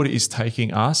Lord is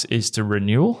taking us is to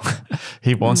renewal.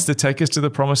 He wants to take us to the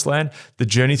promised land. The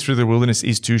journey through the wilderness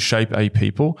is to shape a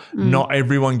people. Not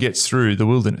everyone gets through the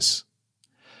wilderness.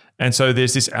 And so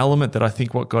there's this element that I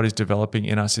think what God is developing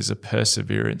in us is a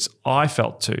perseverance. I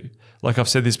felt too, like I've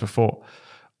said this before,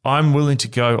 I'm willing to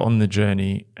go on the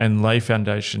journey and lay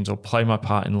foundations or play my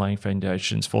part in laying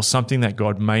foundations for something that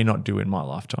God may not do in my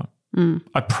lifetime.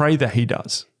 I pray that he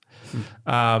does.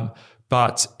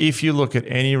 But if you look at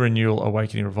any renewal,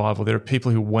 awakening, revival, there are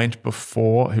people who went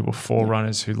before, who were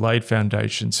forerunners, who laid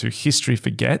foundations, who history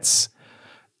forgets,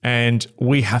 and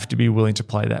we have to be willing to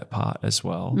play that part as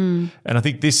well. And I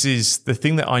think this is the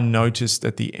thing that I noticed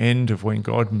at the end of when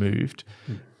God moved.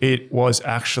 It was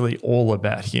actually all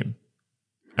about him.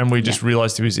 And we just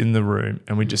realized he was in the room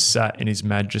and we just sat in his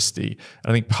majesty.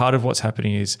 And I think part of what's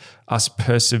happening is us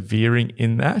persevering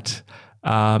in that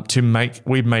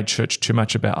we've made church too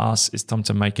much about us. It's time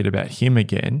to make it about him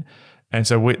again. And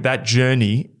so that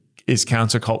journey is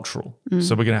countercultural.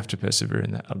 So we're going to have to persevere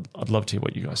in that. I'd love to hear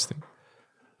what you guys think.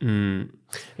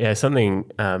 Yeah,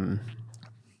 something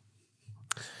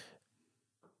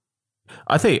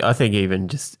I think even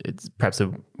just it's perhaps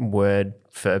a word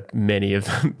for many of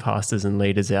the pastors and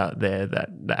leaders out there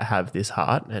that have this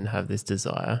heart and have this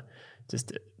desire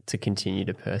just to continue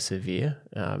to persevere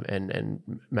and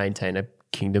maintain a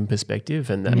kingdom perspective,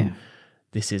 and that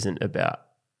this isn't about,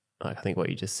 like, I think what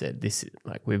you just said, this,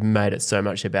 like, we've made it so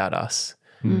much about us.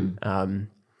 And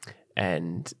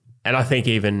I think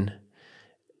even,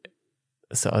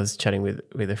 so I was chatting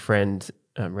with a friend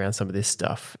around some of this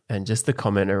stuff, and just the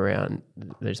comment around,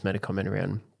 they just made a comment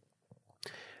around,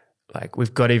 like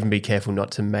we've got to even be careful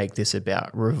not to make this about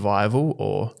revival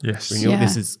or renewal. Yeah.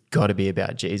 This has got to be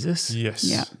about Jesus. Yes.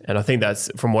 Yeah. And I think that's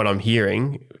from what I'm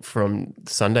hearing from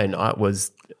Sunday night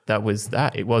was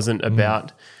that. It wasn't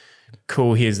about,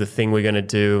 cool, here's the thing we're going to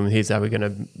do and here's how we're going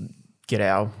to get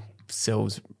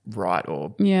ourselves right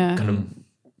or kind of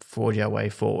forge our way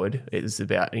forward. It was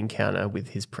about encounter with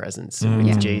his presence and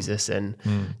with Jesus and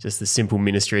just the simple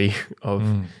ministry of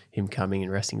him coming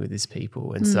and resting with his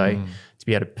people. And so to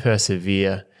be able to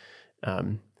persevere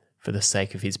for the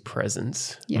sake of his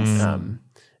presence,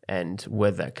 and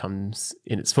whether that comes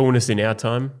in its fullness in our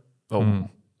time, or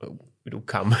it'll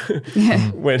come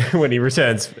when he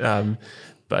returns,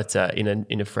 but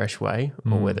in a fresh way,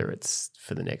 or whether it's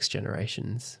for the next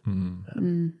generations.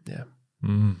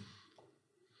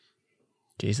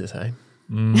 Jesus, hey?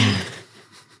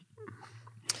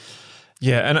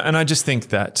 Yeah, and I just think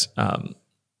that,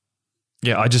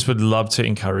 I just would love to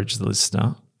encourage the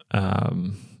listener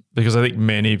because I think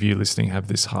many of you listening have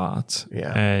this heart.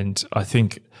 Yeah. And I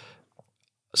think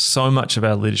so much of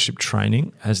our leadership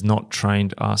training has not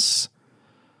trained us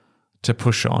to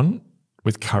push on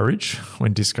with courage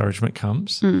when discouragement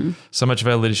comes. So much of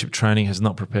our leadership training has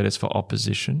not prepared us for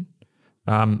opposition.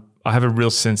 I have a real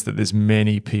sense that there's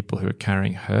many people who are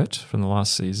carrying hurt from the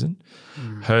last season,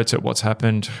 hurt at what's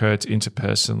happened, hurt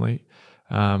interpersonally.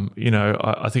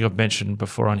 I think I've mentioned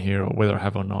before on here, or whether I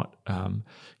have or not, I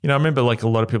remember like a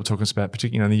lot of people talking about,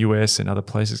 particularly in the US and other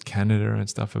places, Canada and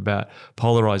stuff, about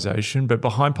polarization. But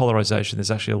behind polarization,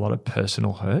 there's actually a lot of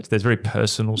personal hurt. There's very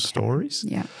personal stories.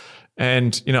 Yeah.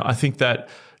 And, I think that,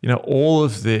 all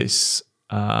of this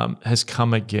has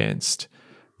come against.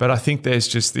 But I think there's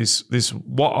just this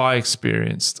what I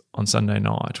experienced on Sunday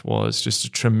night was just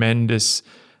a tremendous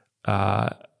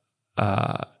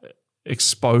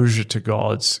exposure to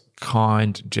God's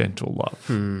kind, gentle love.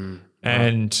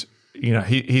 And,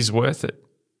 he's worth it.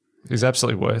 He's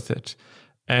absolutely worth it.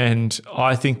 And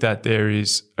I think that there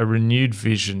is a renewed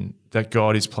vision that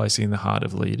God is placing in the heart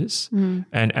of leaders.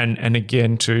 And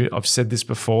again, too, I've said this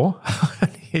before,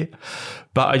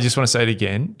 but I just want to say it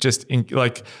again,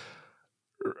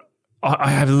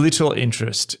 I have little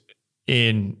interest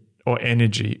in or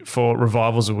energy for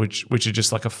revivals which are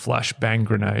just like a flash bang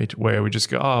grenade where we just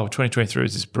go, 2023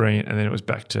 is this brilliant, and then it was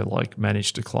back to like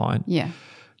managed decline. Yeah.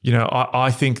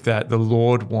 I think that the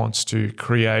Lord wants to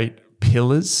create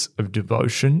pillars of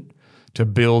devotion to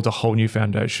build a whole new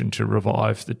foundation to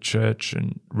revive the church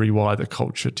and rewire the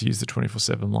culture, to use the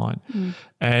 24/7 line.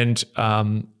 And,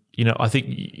 I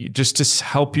think just to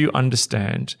help you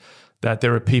understand that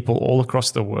there are people all across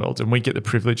the world, and we get the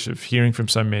privilege of hearing from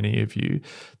so many of you,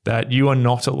 that you are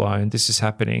not alone. This is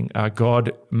happening.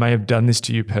 God may have done this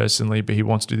to you personally, but he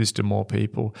wants to do this to more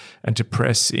people, and to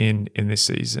press in this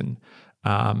season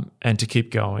and to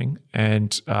keep going.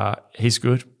 And he's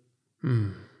good.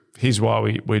 Here's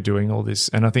why we're doing all this.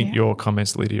 And I think your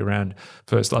comments, Lydia, around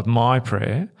first love, my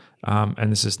prayer,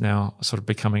 and this is now sort of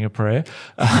becoming a prayer,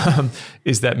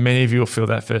 is that many of you will feel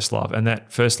that first love, and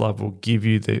that first love will give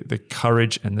you the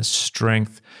courage and the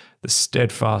strength, the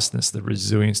steadfastness, the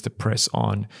resilience to press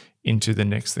on into the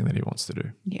next thing that he wants to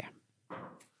do. Yeah.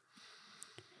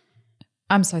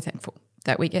 I'm so thankful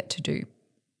that we get to do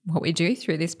what we do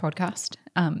through this podcast.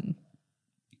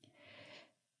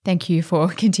 Thank you for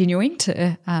continuing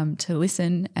to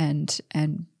listen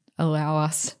and allow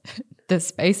us the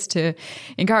space to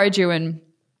encourage you and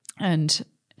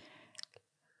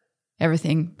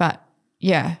everything. But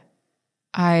yeah,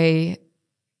 there's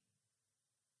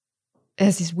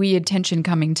this weird tension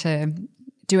coming to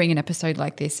doing an episode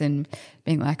like this and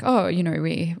being like,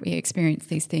 we experience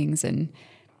these things, and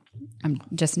I'm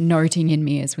just noting in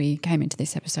me as we came into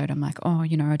this episode, I'm like, I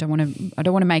don't want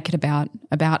to make it about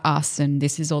us and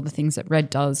this is all the things that Red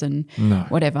does and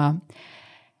whatever.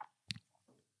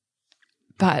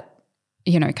 But,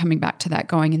 coming back to that,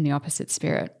 going in the opposite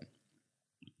spirit,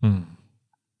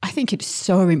 I think it's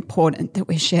so important that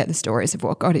we share the stories of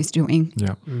what God is doing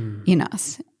in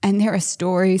us. And there are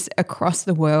stories across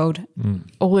the world,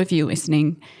 all of you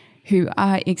listening, who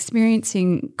are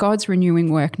experiencing God's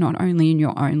renewing work not only in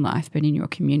your own life but in your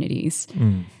communities.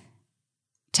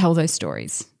 Tell those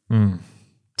stories.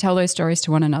 Tell those stories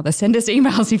to one another. Send us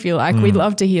emails if you like. We'd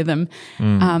love to hear them.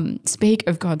 Speak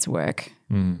of God's work.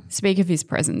 Speak of his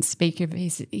presence. Speak of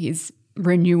his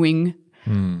renewing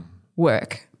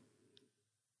work.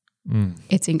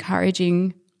 It's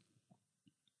encouraging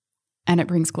and it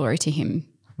brings glory to him.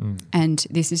 And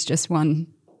this is just one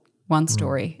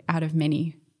story out of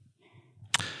many.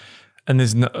 And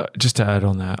there's just to add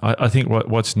on that, I think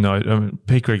what's noted,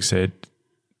 Pete Greig said,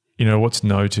 what's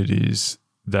noted is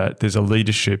that there's a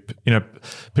leadership. You know,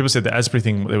 people said the Asbury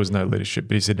thing, there was no leadership,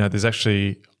 but he said, no, there's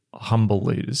actually humble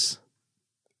leaders,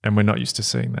 and we're not used to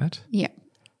seeing that. Yeah.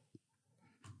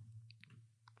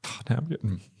 Now I'm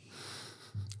getting...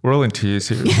 We're all in tears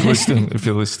here if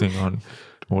you're listening on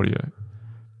audio.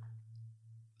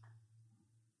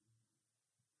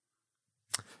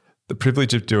 The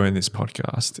privilege of doing this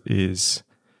podcast is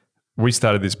we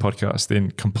started this podcast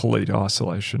in complete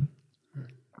isolation,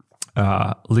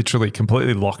 literally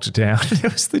completely locked down. There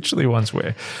was literally ones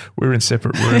where we were in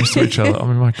separate rooms to each other. I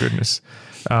mean, my goodness.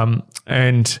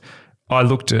 And I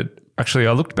looked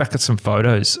back at some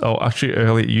photos,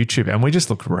 early at YouTube, and we just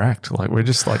looked wrecked. Like we're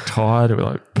just like tired, we're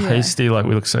like pasty, like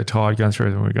we look so tired going through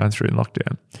everything we're going through in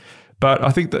lockdown. But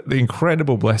I think that the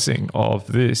incredible blessing of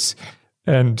this,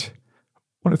 and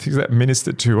one of the things that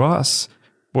ministered to us,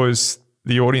 was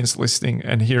the audience listening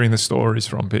and hearing the stories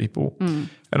from people. And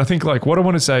I think like what I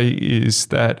want to say is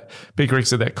that Big Rick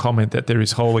said that comment that there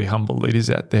is holy, humble leaders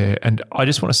out there. And I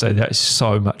just want to say that is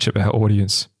so much of our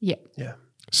audience. Yeah. Yeah.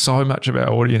 So much of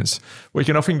our audience. We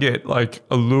can often get like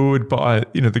allured by,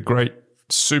 you know, the great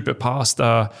super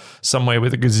pastor somewhere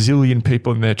with a gazillion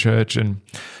people in their church and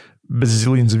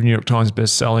bazillions of New York Times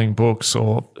best-selling books,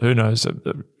 or who knows, a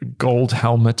gold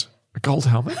helmet. A gold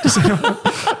helmet?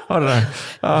 I don't know.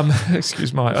 I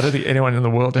don't think anyone in the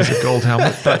world has a gold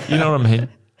helmet, but you know what I mean.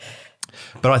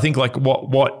 But I think like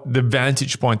what the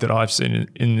vantage point that I've seen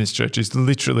in this church is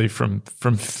literally from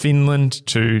Finland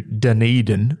to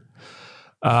Dunedin,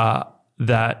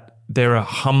 that there are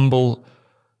humble,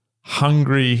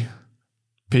 hungry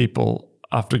people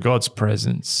after God's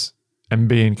presence, and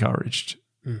be encouraged.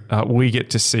 We get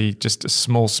to see just a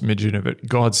small smidgen of it.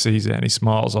 God sees it and he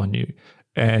smiles on you.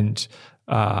 And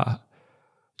what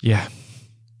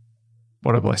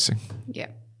a blessing. Yeah.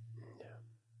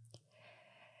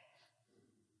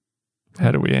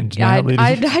 How do we end? I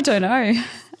don't know.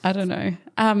 I don't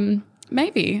know.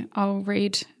 Maybe I'll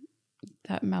read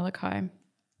that Malachi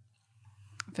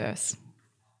verse.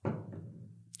 I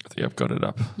think I've got it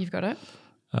up. You've got it?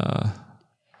 I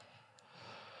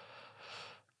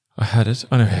had it.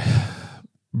 I know.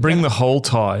 Bring the whole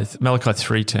tithe, Malachi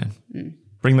 3:10.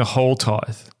 Bring the whole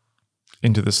tithe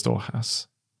into the storehouse,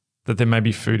 that there may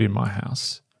be food in my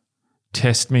house.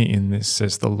 Test me in this,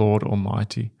 says the Lord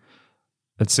Almighty,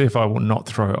 and see if I will not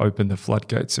throw open the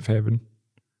floodgates of heaven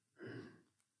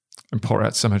and pour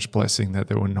out so much blessing that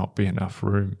there will not be enough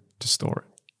room to store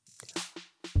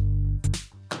it.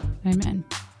 Amen.